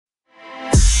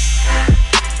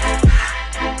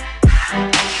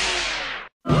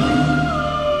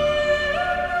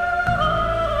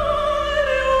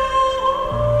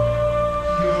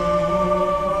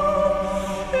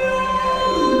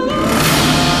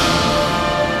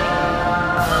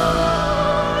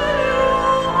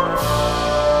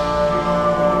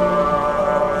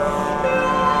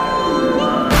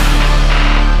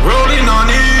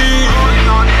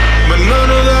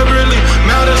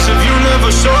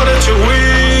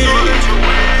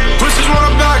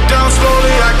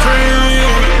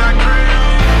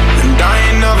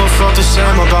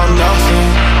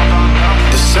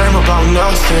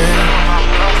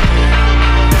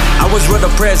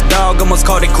depressed, dog, almost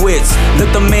called it quits.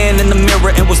 Looked a man in the mirror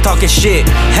and was talking shit.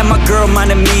 Had my girl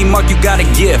minding me, Marc, you got a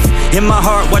gift. In my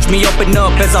heart, watch me open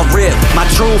up as I rip. My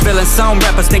true feeling some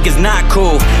rappers think is not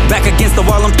cool. Back against the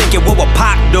wall, I'm thinking, what will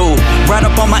Pac do? Right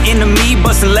up on my enemy,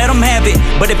 bustin', let him have it.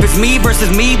 But if it's me versus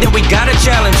me, then we got a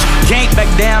challenge. Can't back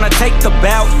down, I take the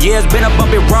bout. Yeah, it's been a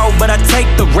bumpy road, but I take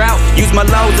the route. Use my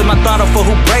lows and my throttle for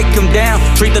who break him down.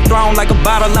 Treat the throne like a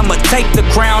bottle, I'ma take the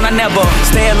crown. I never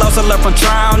stay at loss, I learn from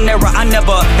trial and error. I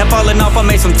never have fallen off, I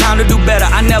made some time to do better.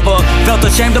 I never felt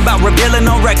ashamed about revealing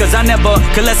on records. I never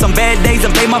could let some bad days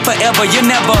and pay my forever. You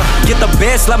never get the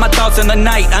best, like my thoughts in the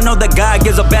night. I know that God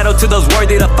gives a battle to those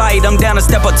worthy to fight. I'm down to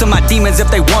step up to my demons if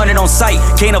they want it on sight.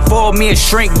 Can't afford me a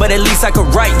shrink, but at least I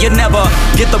could write. You never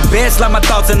get the best, like my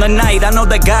thoughts in the night. I know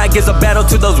that God gives a battle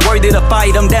to those worthy to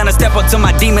fight. I'm down to step up to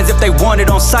my demons if they want it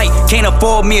on sight. Can't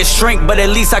afford me a shrink, but at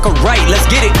least I could write. Let's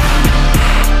get it.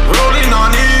 Rolling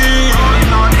on it,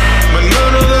 but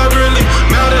none of that really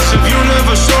matters if you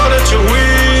never saw that you're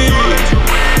weak.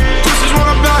 Pussies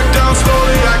wanna back down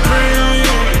slowly, I creep.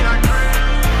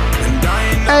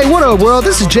 Hey, what up, world?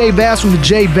 This is Jay Bass from the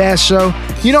Jay Bass Show.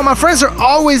 You know, my friends are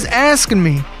always asking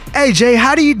me, hey, Jay,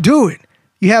 how do you do it?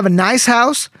 You have a nice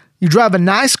house, you drive a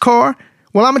nice car.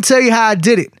 Well, I'm gonna tell you how I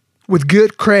did it, with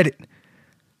good credit.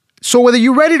 So whether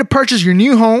you're ready to purchase your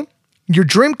new home, your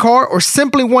dream car, or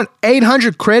simply want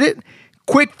 800 credit,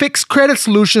 Quick Fix Credit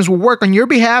Solutions will work on your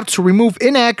behalf to remove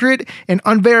inaccurate and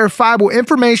unverifiable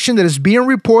information that is being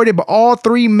reported by all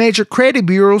three major credit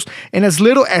bureaus in as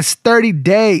little as 30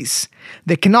 days.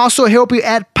 They can also help you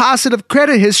add positive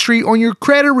credit history on your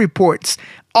credit reports.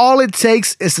 All it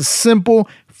takes is a simple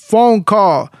phone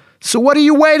call. So what are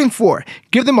you waiting for?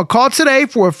 Give them a call today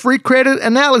for a free credit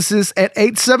analysis at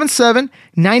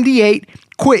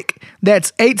 877-98-QUICK.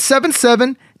 That's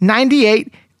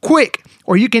 877-98-QUICK.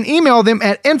 Or you can email them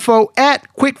at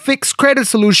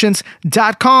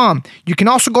info@quickfixcreditsolutions.com. You can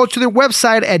also go to their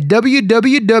website at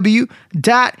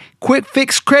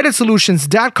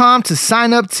www.quickfixcreditsolutions.com to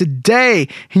sign up today.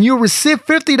 And you'll receive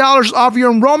 $50 off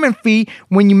your enrollment fee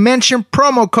when you mention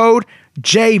promo code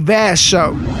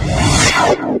JVASShow.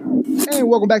 Hey,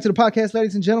 welcome back to the podcast,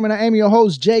 ladies and gentlemen. I am your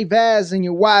host, Jay Vaz, and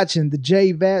you're watching the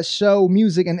Jay Vaz Show,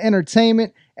 music and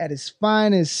entertainment at its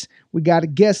finest. We got a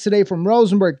guest today from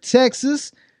Rosenberg,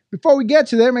 Texas. Before we get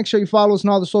to there, make sure you follow us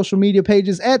on all the social media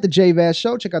pages at the Jay Vaz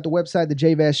Show. Check out the website,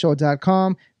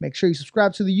 thejvazshow.com. Make sure you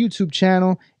subscribe to the YouTube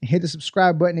channel and hit the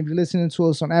subscribe button if you're listening to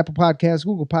us on Apple Podcasts,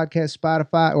 Google Podcasts,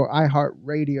 Spotify, or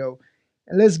iHeartRadio.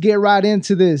 And let's get right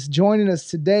into this. Joining us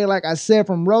today, like I said,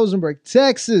 from Rosenberg,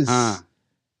 Texas,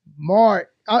 Marc.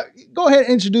 Go ahead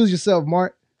and introduce yourself,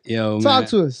 Marc. Yo, Talk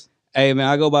to us. Hey, man,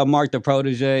 I go by Marc the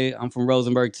Protege. I'm from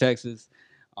Rosenberg, Texas.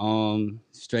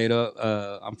 Straight up,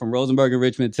 I'm from Rosenberg and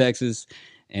Richmond, Texas,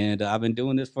 and I've been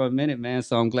doing this for a minute, man.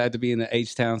 So I'm glad to be in the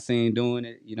H-Town scene doing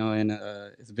it, you know. And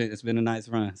it's been a nice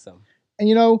run. So, and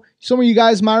you know, some of you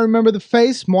guys might remember the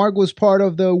face. Marc was part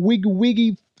of the Wiggy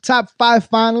Wiggy top 5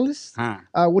 finalists.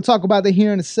 We'll talk about that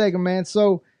here in a second, man.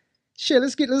 So, shit,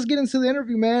 let's get into the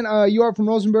interview, man. You are from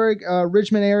Rosenberg,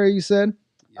 Richmond area, you said.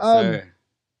 Yes, sir.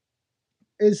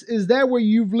 Is that where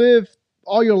you've lived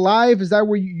all your life? Is that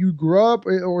where you grew up,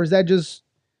 or is that just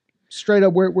straight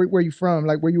up where you from,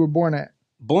 like where you were born at?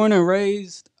 Born and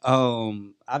raised.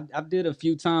 I did a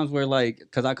few times where, like,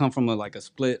 because I come from a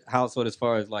split household as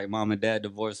far as like mom and dad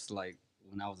divorced like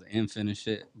when I was an infant and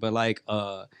shit. But like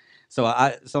so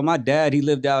my dad, he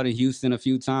lived out in Houston a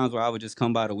few times where I would just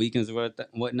come by the weekends or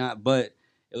whatnot. But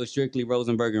it was strictly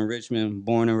Rosenberg and Richmond,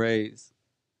 born and raised.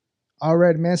 All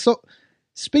right, man. So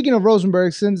speaking of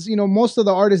Rosenberg, since you know most of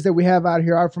the artists that we have out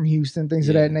here are from Houston, things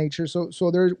of that nature, so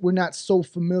we're not so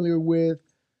familiar with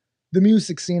the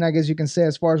music scene, I guess you can say,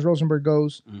 as far as Rosenberg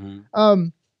goes. Mm-hmm.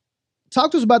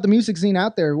 Talk to us about the music scene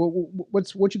out there.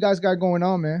 What you guys got going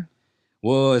on, man?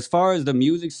 Well, as far as the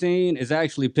music scene, it's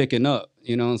actually picking up.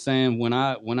 You know what I'm saying? When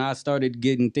I started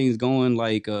getting things going,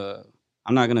 like I'm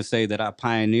not gonna say that I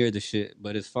pioneered the shit,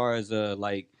 but as far as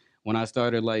like when I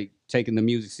started like taking the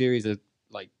music serious,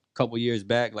 like a couple years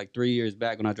back, like 3 years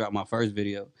back when I dropped my first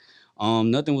video,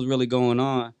 nothing was really going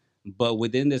on. But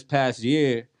within this past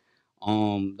year,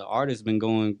 the artist's been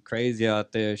going crazy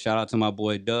out there. Shout out to my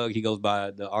boy Doug. He goes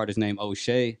by the artist name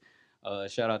O'Shea.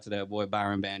 Shout out to that boy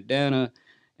Byron Bandana.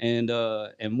 And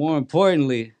more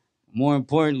importantly,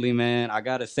 man, I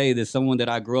gotta say there's someone that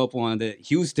I grew up on that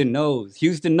Houston knows.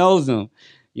 Houston knows him.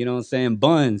 You know what I'm saying?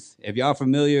 Buns. If y'all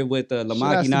familiar with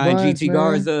Lamaki 9, Buns, GT man.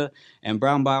 Garza, and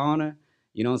Brown by Honor,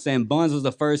 you know what I'm saying? Buns was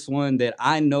the first one that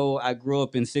I know. I grew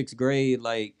up in 6th grade,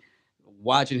 like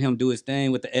watching him do his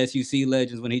thing with the SUC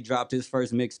Legends when he dropped his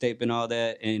first mixtape and all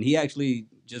that. And he actually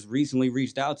just recently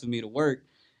reached out to me to work.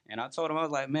 And I told him, I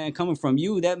was like, man, coming from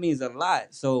you, that means a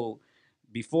lot. So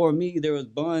before me, there was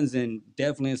Buns and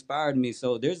definitely inspired me.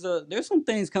 So there's some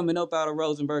things coming up out of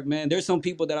Rosenberg, man. There's some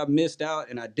people that I missed out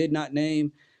and I did not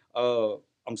name. Uh,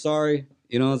 I'm sorry,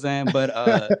 you know what I'm saying? But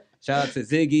shout out to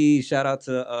Ziggy, shout out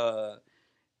to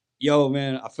yo,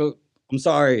 man, I'm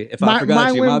sorry if I forgot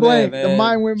Mind you. My went bad, blank. The man.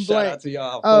 mind went Shout blank. out to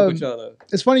y'all. Fuck with y'all though.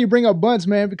 It's funny you bring up Buns,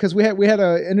 man, because we had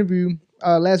an interview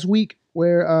last week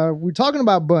where we were talking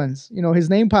about Buns. You know, his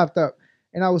name popped up,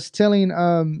 and I was telling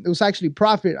it was actually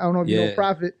Prophet. I don't know if you know Yeah.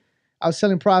 Prophet. I was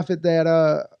telling Prophet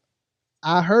that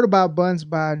I heard about Buns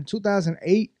by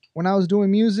 2008 when I was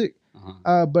doing music.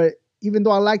 But even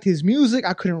though I liked his music,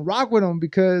 I couldn't rock with him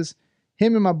because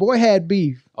him and my boy had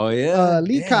beef. Oh yeah.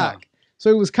 Leacock.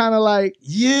 So it was kind of like,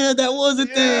 Yeah, that was a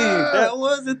thing. Yeah. That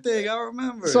was a thing. I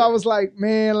remember. so I was like,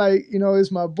 man, like, you know,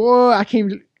 it's my boy. I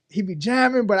can't, he be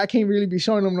jamming, but I can't really be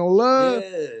showing him no love.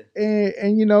 Yeah.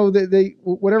 And you know, that they,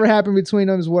 whatever happened between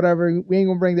them is whatever. We ain't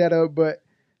gonna bring that up. But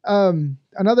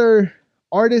another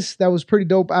artist that was pretty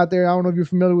dope out there, I don't know if you're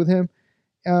familiar with him,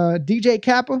 DJ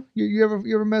Kappa. You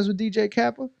ever mess with DJ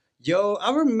Kappa? Yo,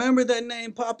 I remember that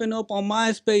name popping up on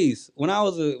MySpace when I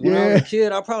was a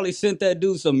kid. I probably sent that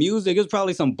dude some music. It was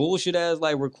probably some bullshit ass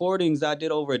like recordings I did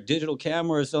over a digital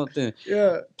camera or something.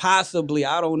 Yeah. Possibly,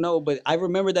 I don't know, but I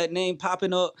remember that name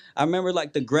popping up. I remember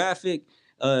like the graphic.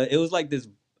 It was like this.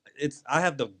 I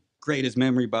have the greatest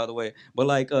memory, by the way, but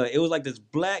like it was like this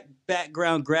black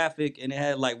background graphic, and it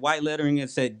had like white lettering.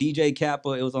 It said DJ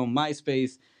Kappa. It was on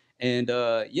MySpace. And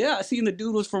yeah, I seen the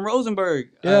dude was from Rosenberg.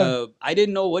 Yeah. I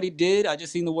didn't know what he did. I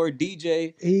just seen the word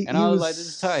DJ, and I was like, "This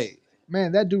is tight."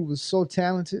 Man, that dude was so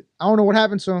talented. I don't know what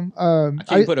happened to him. I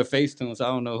can't put a face to him, so I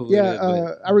don't know who. Yeah, it is,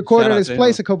 but I recorded shout at out his to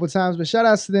place him. a couple of times. But shout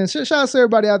out to them. Shout out to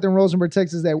everybody out there in Rosenberg,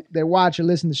 Texas that watch and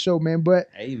listen to the show, man. But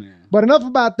Hey, man. But enough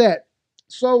about that.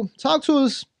 So talk to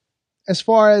us as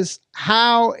far as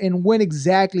how and when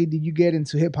exactly did you get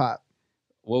into hip hop?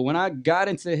 Well, when I got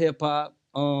into hip hop,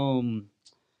 when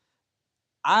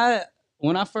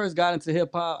I first got into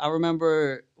hip hop, I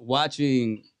remember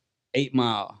watching 8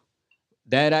 Mile.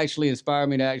 That actually inspired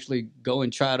me to actually go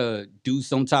and try to do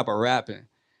some type of rapping.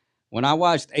 When I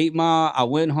watched 8 Mile, I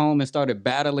went home and started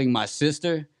battling my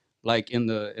sister, like in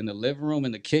the living room,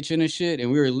 in the kitchen and shit.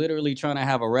 And we were literally trying to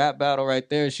have a rap battle right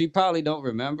there. She probably don't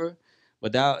remember,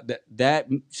 but that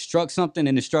struck something,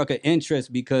 and it struck an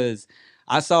interest because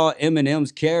I saw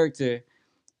Eminem's character,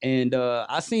 and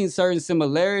I seen certain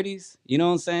similarities. You know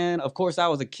what I'm saying? Of course, I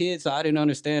was a kid, so I didn't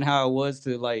understand how it was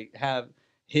to like have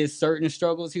his certain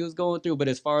struggles he was going through. But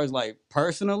as far as like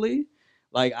personally,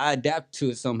 like I adapt to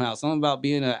it somehow. Something about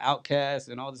being an outcast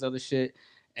and all this other shit.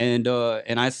 And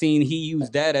I seen he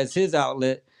used that as his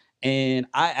outlet. And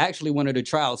I actually wanted to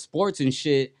try out sports and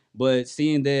shit. But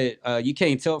seeing that you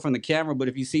can't tell from the camera, but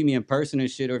if you see me in person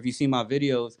and shit, or if you see my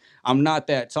videos, I'm not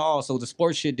that tall. So the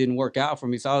sports shit didn't work out for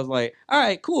me. So I was like, all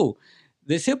right, cool.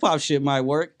 This hip hop shit might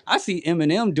work. I see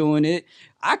Eminem doing it.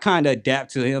 I kind of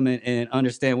adapt to him and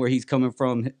understand where he's coming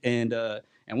from. And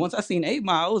once I seen 8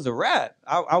 Mile, it was a rap.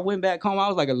 I went back home. I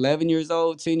was like 11 years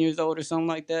old, 10 years old or something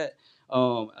like that. It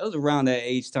was around that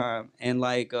age time. And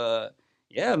like,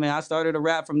 yeah, man, I started a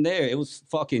rap from there. It was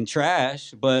fucking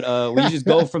trash, but we just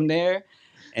go from there.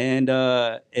 And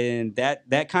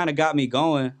that kind of got me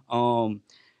going.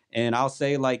 And I'll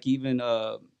say like even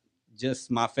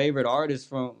just my favorite artist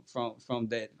from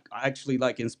that actually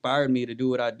like inspired me to do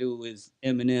what I do is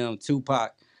Eminem,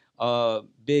 Tupac,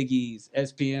 Biggie's,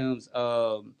 SPM's,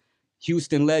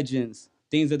 Houston Legends,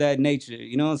 things of that nature.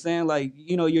 You know what I'm saying? Like,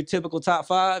 you know, your typical top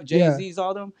 5, Jay-Z's,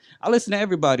 all them. I listen to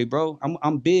everybody, bro.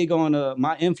 I'm big on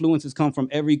my influences come from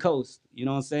every coast. You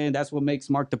know what I'm saying? That's what makes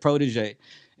Marc the Protege.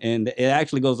 And it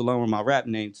actually goes along with my rap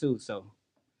name too. So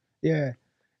Yeah,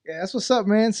 that's what's up,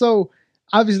 man. So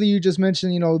obviously, you just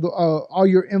mentioned, you know, all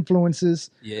your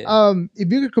influences. yeah.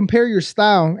 If you could compare your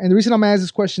style, and the reason I'm asking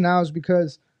this question now is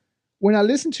because when I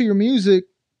listen to your music,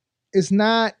 it's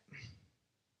not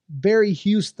very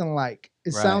Houston-like.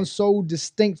 It Right. sounds so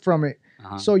distinct from it.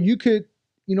 Uh-huh. So you could,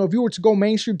 you know, if you were to go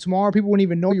mainstream tomorrow, people wouldn't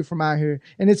even know you're from out here,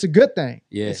 and it's a good thing.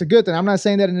 Yeah. It's a good thing. I'm not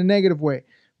saying that in a negative way,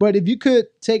 but if you could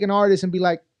take an artist and be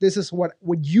like, this is what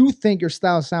you think your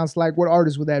style sounds like, what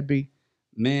artist would that be?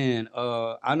 Man,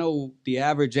 I know the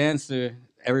average answer.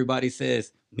 Everybody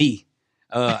says me.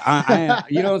 You know what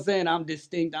I'm saying? I'm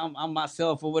distinct. I'm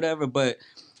myself or whatever. But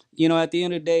you know, at the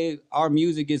end of the day, our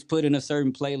music is put in a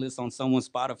certain playlist on someone's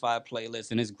Spotify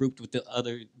playlist, and it's grouped with the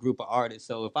other group of artists.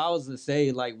 So if I was to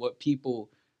say like what people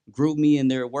group me in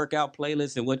their workout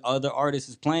playlist and what other artists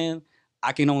is playing,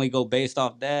 I can only go based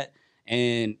off that.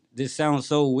 And this sounds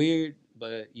so weird,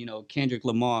 but you know, Kendrick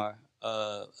Lamar,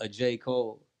 a J.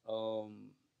 Cole,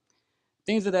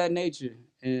 things of that nature,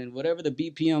 and whatever the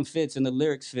BPM fits and the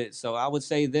lyrics fit. So I would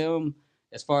say them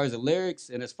as far as the lyrics,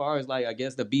 and as far as like I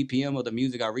guess the BPM of the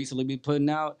music I recently be putting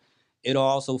out, it'll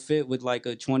also fit with like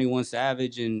a 21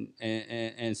 Savage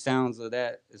and sounds of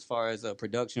that as far as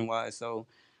production wise. So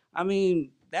I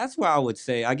mean that's what I would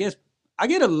say. I guess I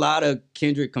get a lot of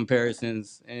Kendrick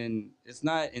comparisons, and it's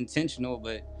not intentional,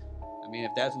 but I mean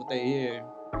if that's what they hear,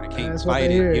 I can't That's what fight they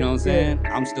it. hear, You know what I'm yeah. saying?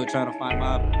 I'm still trying to find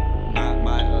my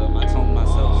tone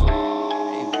myself. So,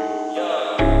 hey,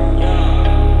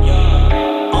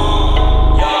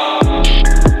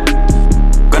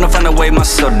 Gonna find a way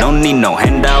myself, don't need no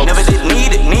handout. Never did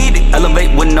need it.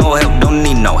 Elevate with no help, don't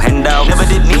need no handout. Never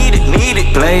did need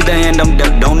it. Play the hand I'm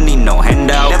dealt, don't need no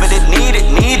handout. Never did need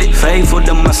it. Faithful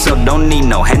to myself, don't need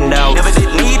no handout. Never did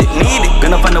need it.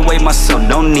 Gonna find a way myself,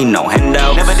 don't need no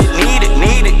handout. Never did need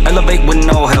it. Elevate with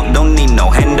no help, don't need no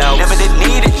handout. Never did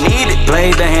need it.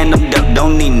 Play the hand I'm dealt,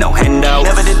 don't need no handout.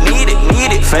 Never did need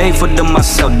it. Faithful to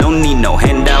myself, don't need no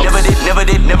handout. Never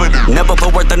did. Never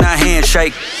put worth in a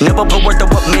handshake. Never put worth in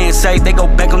what men say. They go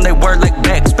back on their word like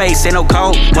backspace. Ain't no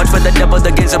code. Watch for the devil,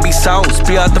 the games will be sold.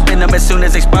 Spew out the venom as soon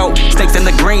as they spout. Snakes in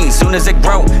the green, soon as it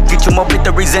grow. Get you more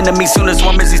victories than me, soon as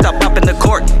one missy stop popping the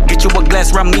court. Get you a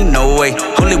glass around me, no way.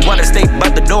 Holy water stay by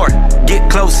the door. Get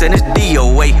close and it's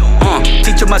DOA.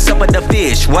 Teaching myself with the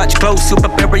fish. Watch close, super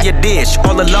prepare your dish.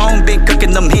 All alone, been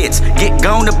cooking them hits. Get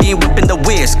gone to be whipping the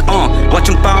whisk. Watch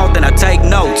them fall, then I take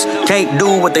notes. Can't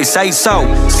do what they say so.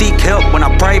 Seek help when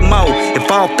I pray more. If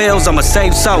all fails, I'ma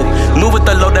save so. Move with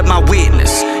the Lord at my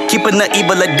witness. Keeping the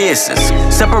evil at distance.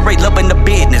 Separate love and the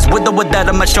business. With or without,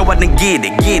 I'ma show I done get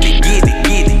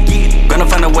it. Gonna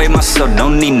find a way myself,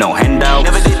 don't need no handout.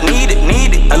 Never did need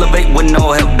it. Elevate with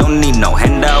no help, don't need no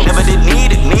handout. Never did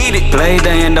need it. Play the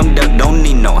hand I'm dealt, don't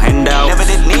need no handout. Never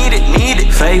did need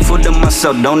it. Faithful to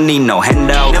myself, don't need no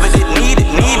handout. Never did need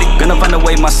it. Gonna find a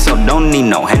way myself, don't need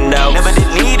no handout. Never did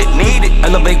need it.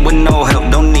 Elevate with no help,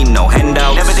 don't need no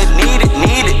handout. Never did need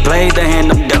it. Play the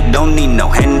hand I'm dealt, don't need no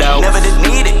handout. Never did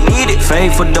need it.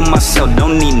 Faithful to myself,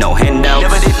 don't need no handout.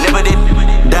 Never did.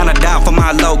 Down or down for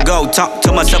my logo. Talk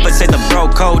to myself and say the bro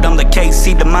code. I'm the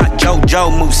KC to my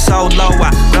JoJo. Move solo.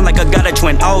 I run like I got a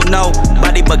twin. Oh no.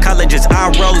 Body but colleges. I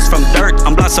rose from dirt.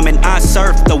 I'm blossoming. I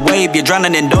surf the wave. You're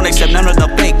drowning and don't accept none of the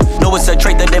fake. No, it's a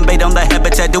trait that invade on the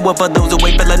habitat. Do it for those who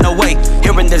ain't feeling no way.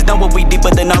 Hearing this, know what we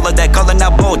deeper than all of that. Calling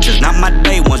out vultures. Not my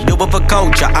day ones. Do it for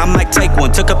culture. I might take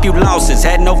one. Took a few losses.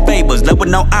 Had no favors. Left with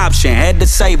no option. Had to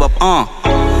save up.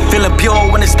 Feeling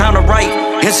pure when it's time to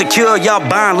write. Insecure, y'all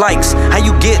buying likes. How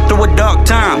you get through a dark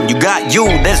time? You got you,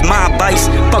 that's my advice.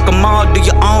 Fuck them all, do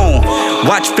your own.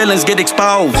 Watch feelings get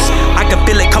exposed. I can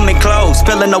feel it coming close.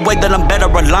 Feeling a way that I'm better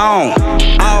alone.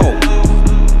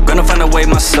 Gonna find a way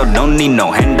myself, don't need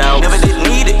no handout. Never did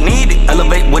need it.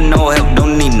 Elevate with no help,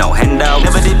 don't need no handout.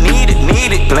 Never did need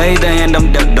it. Play the hand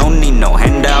I'm dealt, don't need no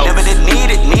handout. Never did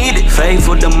need it.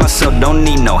 Faithful to myself, don't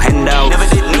need no handout. Never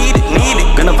did need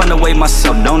it. Gonna find a way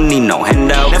myself, don't need no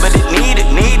handout. Never did need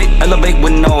it. Elevate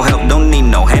with no help, don't need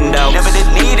no handout. Never did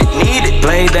need it.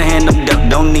 Play the hand I'm dealt,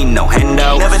 don't need no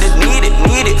handout. Never did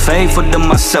need it. Faithful to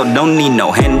myself, don't need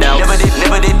no handout. Never did.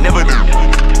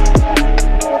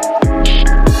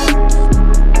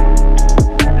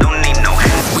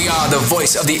 We are the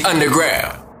voice of the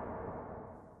underground.